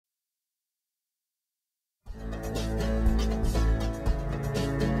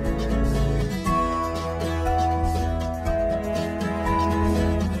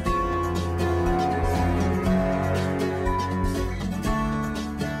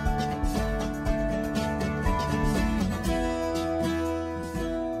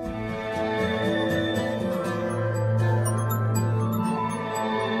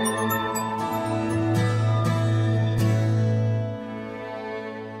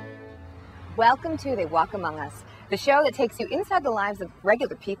Welcome to They Walk Among Us, the show that takes you inside the lives of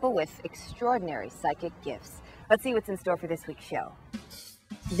regular people with extraordinary psychic gifts. Let's see what's in store for this week's show.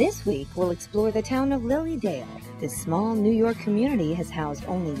 This week, we'll explore the town of Lilydale. This small New York community has housed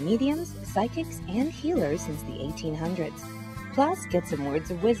only mediums, psychics, and healers since the 1800s. Plus, get some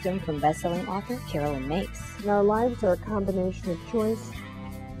words of wisdom from best-selling author Carolyn Makes. Our lives are a combination of choice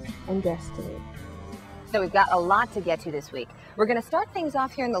and destiny. So we've got a lot to get to this week. We're going to start things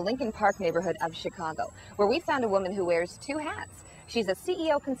off here in the Lincoln Park neighborhood of Chicago, where we found a woman who wears two hats. She's a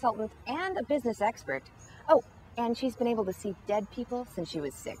CEO consultant and a business expert. Oh, and she's been able to see dead people since she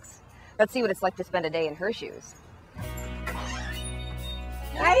was 6. Let's see what it's like to spend a day in her shoes.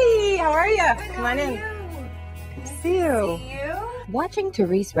 Hi, how are you? Come on in. Good to see you. Watching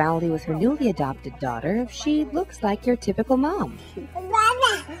Therese rowdy with her newly adopted daughter, she looks like your typical mom.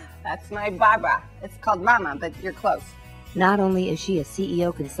 That's my Barbara. It's called Mama, but you're close. Not only is she a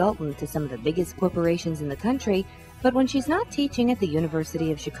CEO consultant to some of the biggest corporations in the country, but when she's not teaching at the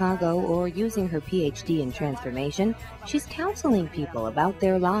University of Chicago or using her PhD in transformation, she's counseling people about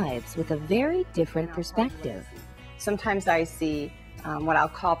their lives with a very different perspective. Sometimes I see what I'll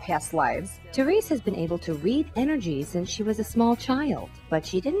call past lives. Therese has been able to read energy since she was a small child, but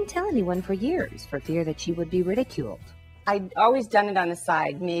she didn't tell anyone for years for fear that she would be ridiculed. I'd always done it on the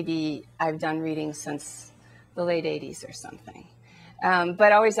side. Maybe I've done readings since the late 80s or something.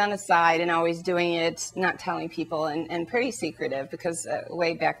 But always on the side and always doing it, not telling people, and pretty secretive because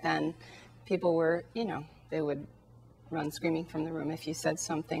way back then, people were, they would run screaming from the room if you said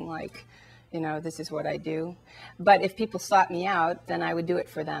something like, this is what I do. But if people sought me out, then I would do it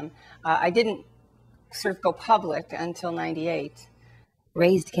for them. I didn't sort of go public until 98.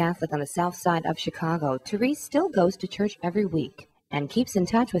 Raised Catholic on the south side of Chicago, Therese still goes to church every week and keeps in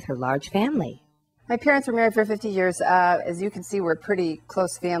touch with her large family. My parents were married for 50 years. As you can see, we're a pretty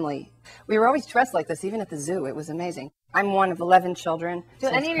close family. We were always dressed like this, even at the zoo. It was amazing. I'm one of 11 children. Do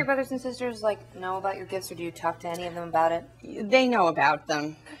any of your brothers and sisters know about your gifts, or do you talk to any of them about it? They know about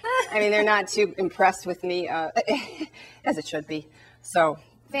them. I mean, they're not too impressed with me, as it should be. So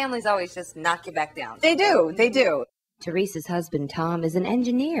Families always just knock you back down. they do. Teresa's husband, Tom, is an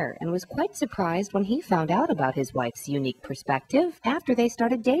engineer and was quite surprised when he found out about his wife's unique perspective after they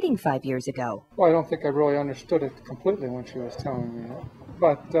started dating 5 years ago. Well, I don't think I really understood it completely when she was telling me it.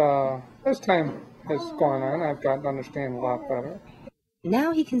 But as time has gone on, I've gotten to understand a lot better.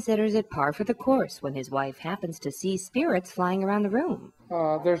 Now he considers it par for the course when his wife happens to see spirits flying around the room.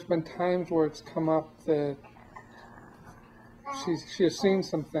 There's been times where it's come up that she has seen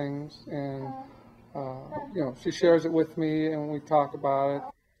some things, and she shares it with me, and we talk about it.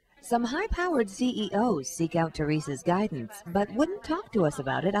 Some high-powered CEOs seek out Teresa's guidance, but wouldn't talk to us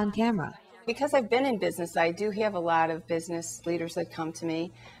about it on camera. Because I've been in business, I do have a lot of business leaders that come to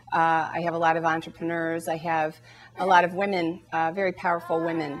me. I have a lot of entrepreneurs. I have a lot of women, very powerful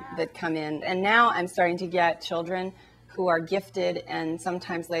women that come in. And now I'm starting to get children who are gifted and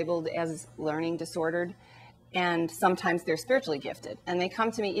sometimes labeled as learning disordered, and sometimes they're spiritually gifted. And they come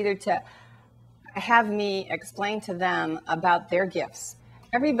to me either to have me explain to them about their gifts.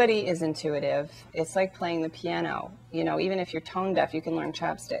 Everybody is intuitive. It's like playing the piano. Even if you're tone deaf, you can learn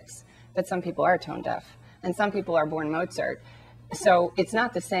chopsticks. But some people are tone deaf, and some people are born Mozart. So it's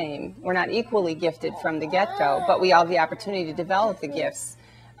not the same. We're not equally gifted from the get-go, but we all have the opportunity to develop the gifts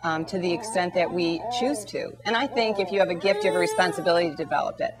to the extent that we choose to. And I think if you have a gift, you have a responsibility to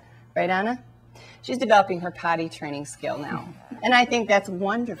develop it. Right, Anna? She's developing her potty training skill now. And I think that's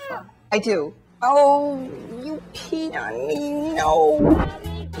wonderful. I do. Oh, you peed on me, no.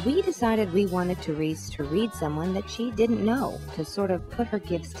 We decided we wanted Therese to read someone that she didn't know to sort of put her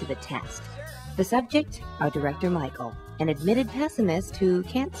gifts to the test. The subject, our director Michael, an admitted pessimist who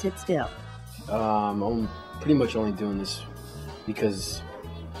can't sit still. I'm pretty much only doing this because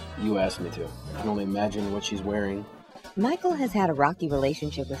you asked me to. I can only imagine what she's wearing. Michael has had a rocky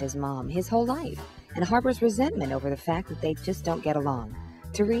relationship with his mom his whole life and harbors resentment over the fact that they just don't get along.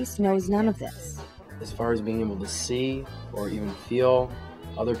 Therese knows none of this. As far as being able to see or even feel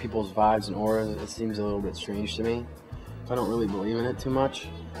other people's vibes and auras, it seems a little bit strange to me. I don't really believe in it too much.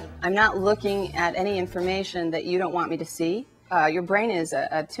 I'm not looking at any information that you don't want me to see. Your brain is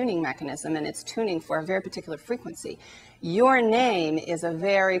a tuning mechanism, and it's tuning for a very particular frequency. Your name is a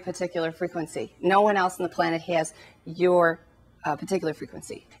very particular frequency. No one else on the planet has your particular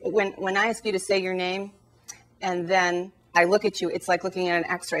frequency. When I ask you to say your name, and then I look at you, it's like looking at an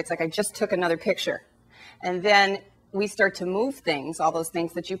X-ray. It's like I just took another picture. And then we start to move things, all those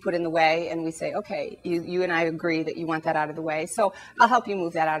things that you put in the way, and we say, okay, you and I agree that you want that out of the way, so I'll help you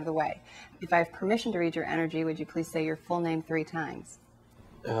move that out of the way. If I have permission to read your energy, would you please say your full name 3 times?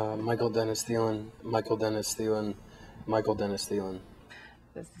 Michael Dennis Thielen, Michael Dennis Thielen, Michael Dennis Thielen.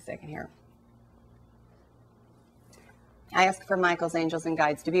 Just a second here. I ask for Michael's angels and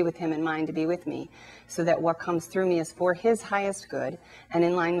guides to be with him and mine to be with me, so that what comes through me is for his highest good and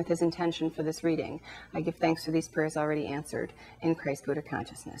in line with his intention for this reading. I give thanks for these prayers already answered in Christ Buddha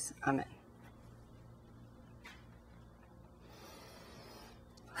consciousness. Amen.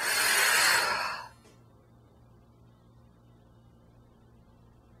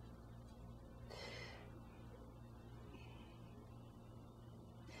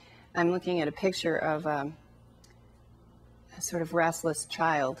 I'm looking at a picture of a sort of restless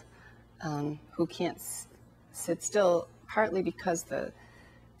child who can't sit still, partly because the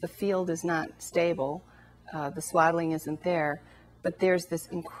field is not stable, the swaddling isn't there, but there's this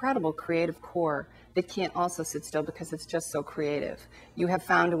incredible creative core that can't also sit still because it's just so creative. You have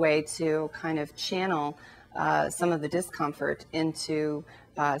found a way to kind of channel some of the discomfort into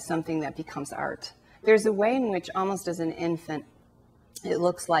something that becomes art. There's a way in which, almost as an infant, it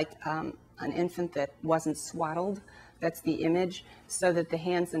looks like an infant that wasn't swaddled. That's the image, so that the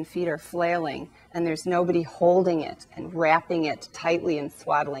hands and feet are flailing and there's nobody holding it and wrapping it tightly and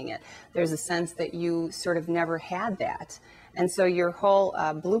swaddling it. There's a sense that you sort of never had that. And so your whole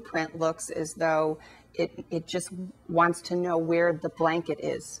blueprint looks as though it just wants to know where the blanket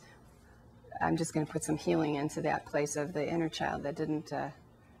is. I'm just going to put some healing into that place of the inner child that didn't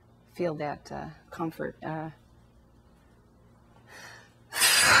feel that comfort.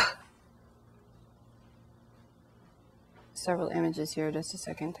 Several images here, just a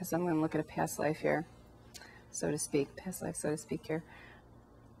second, because I'm going to look at a past life here, so to speak, past life, so to speak here.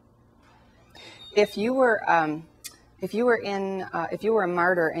 If you were a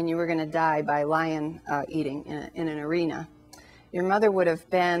martyr and you were going to die by lion eating in an arena, your mother would have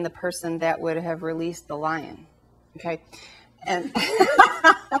been the person that would have released the lion. Okay, and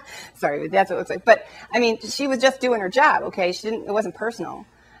sorry, that's what it looks like. But I mean, she was just doing her job. Okay, she didn't. It wasn't personal.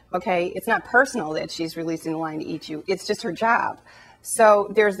 Okay, it's not personal that she's releasing the lion to eat you. It's just her job. So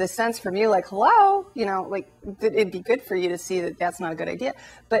there's this sense from you, like, hello, you know, like it'd be good for you to see that that's not a good idea.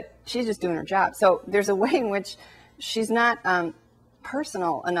 But she's just doing her job. So there's a way in which she's not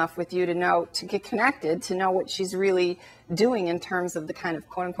personal enough with you to know, to get connected, to know what she's really doing in terms of the kind of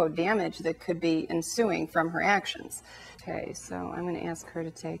quote unquote damage that could be ensuing from her actions. Okay, so I'm going to ask her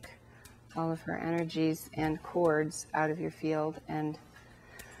to take all of her energies and cords out of your field, and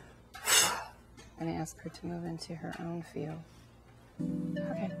I'm going to ask her to move into her own field.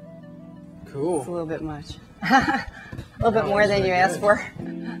 Okay. Cool. It's a little bit much. A little bit more than you asked for.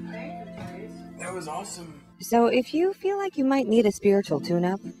 That was awesome. So if you feel like you might need a spiritual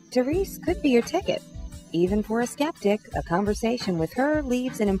tune-up, Therese could be your ticket. Even for a skeptic, a conversation with her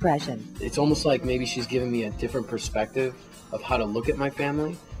leaves an impression. It's almost like maybe she's giving me a different perspective of how to look at my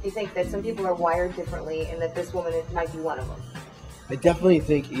family. You think that some people are wired differently and that this woman might be one of them? I definitely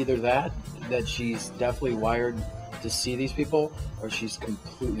think either that she's definitely wired to see these people, or she's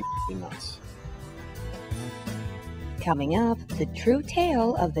completely nuts. Coming up, the true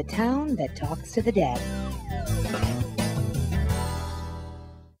tale of the town that talks to the dead.